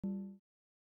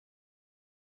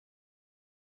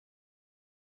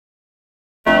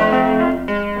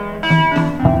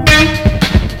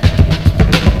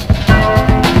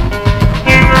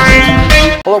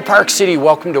Hello Park City,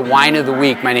 welcome to Wine of the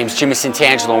Week. My name is Jim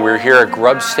Santangelo and we're here at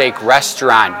Grub Steak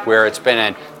restaurant where it's been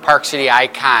a Park City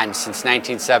icon since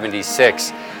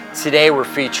 1976. Today we're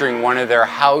featuring one of their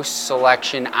house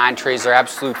selection entrees, their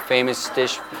absolute famous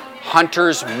dish,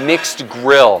 Hunter's Mixed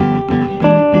Grill.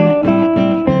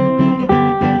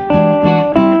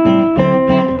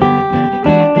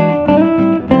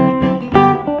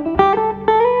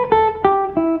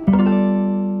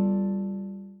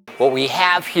 What we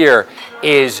have here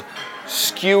is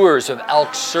skewers of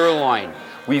elk sirloin.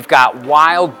 We've got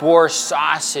wild boar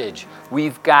sausage.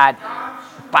 We've got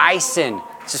bison.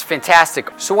 This is fantastic.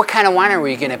 So what kind of wine are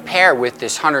we going to pair with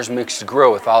this Hunter's Mixed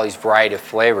Grill with all these variety of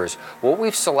flavors? What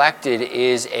we've selected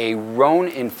is a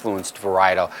Rhone-influenced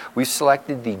varietal. We've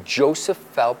selected the Joseph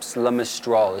Phelps Le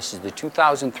Minstral. This is the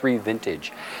 2003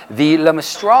 vintage. The Le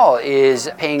Minstral is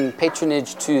paying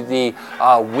patronage to the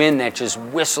wind that just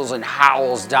whistles and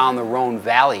howls down the Rhone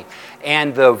Valley.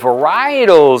 And the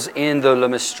varietals in the Le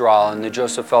Minstral, in the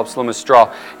Joseph Phelps Le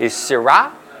Minstral, is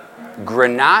Syrah,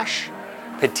 Grenache,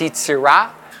 Petit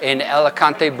Syrah, and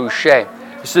Alicante Boucher.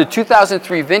 This is the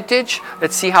 2003 vintage.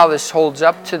 Let's see how this holds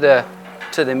up to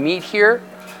the meat here.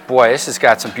 Boy, this has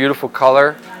got some beautiful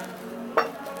color.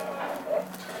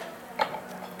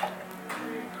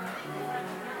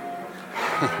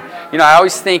 You know, I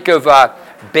always think of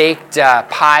baked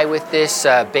pie with this,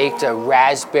 baked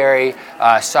raspberry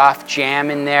soft jam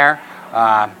in there.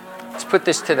 Let's put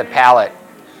this to the palate.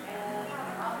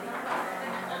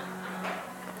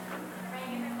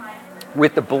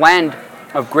 With the blend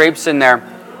of grapes in there,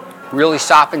 really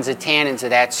softens the tannins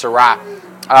of that Syrah.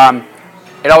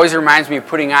 It always reminds me of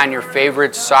putting on your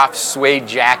favorite soft suede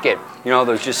jacket. You know,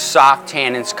 those just soft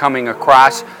tannins coming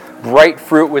across. Bright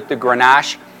fruit with the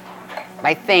Grenache.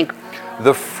 I think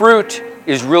the fruit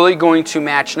is really going to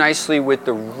match nicely with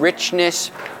the richness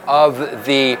of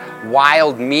the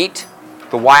wild meat,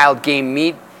 the wild game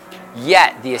meat.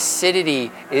 Yet the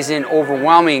acidity isn't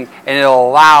overwhelming and it'll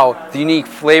allow the unique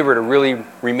flavor to really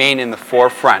remain in the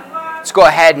forefront. Let's go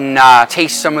ahead and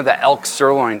taste some of the elk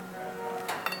sirloin.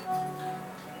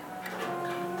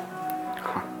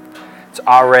 It's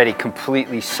already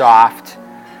completely soft.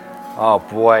 Oh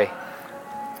boy.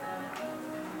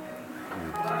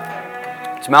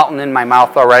 It's melting in my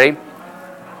mouth already.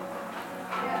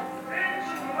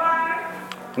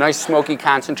 Nice smoky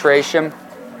concentration.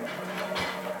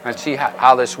 Let's see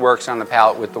how this works on the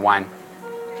palate with the wine.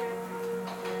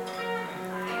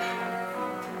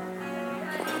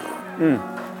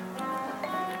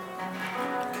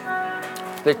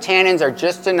 The tannins are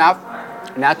just enough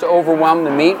not to overwhelm the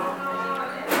meat.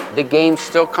 The game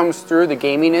still comes through, the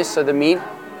gaminess of the meat.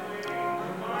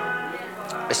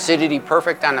 Acidity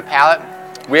perfect on the palate.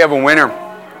 We have a winner.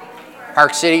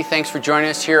 Park City, thanks for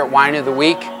joining us here at Wine of the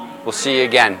Week. We'll see you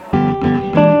again.